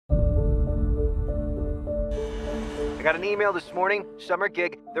I got an email this morning, summer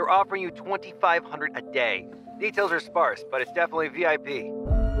gig. They're offering you $2,500 a day. Details are sparse, but it's definitely VIP.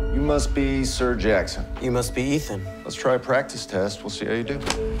 You must be Sir Jackson. You must be Ethan. Let's try a practice test. We'll see how you do.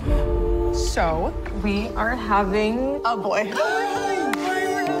 So, we are having a boy.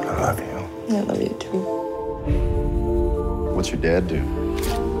 I love you. I love you too. What's your dad do?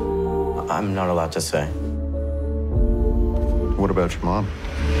 I'm not allowed to say. What about your mom?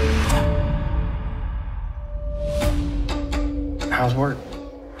 How's work?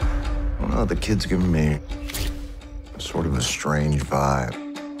 Well, the kid's giving me sort of a strange vibe.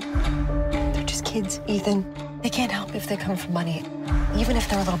 They're just kids, Ethan. They can't help if they come from money, even if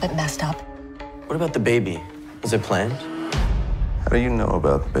they're a little bit messed up. What about the baby? Is it planned? How do you know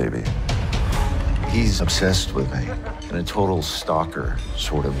about the baby? He's obsessed with me in a total stalker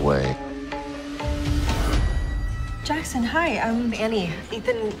sort of way. Jackson, hi, I'm Annie.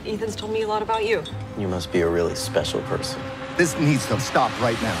 Ethan's told me a lot about you. You must be a really special person. This needs to stop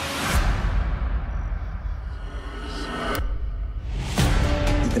right now.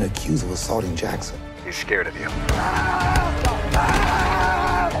 You've been accused of assaulting Jackson. He's scared of you.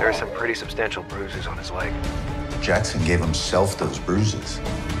 There are some pretty substantial bruises on his leg. Jackson gave himself those bruises.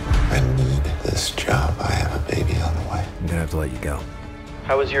 I need this job. I have a baby on the way. I'm gonna have to let you go.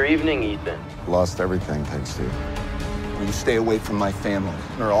 How was your evening, Ethan? Lost everything thanks to you. Will you stay away from my family,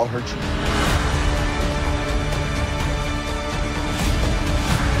 or I'll hurt you?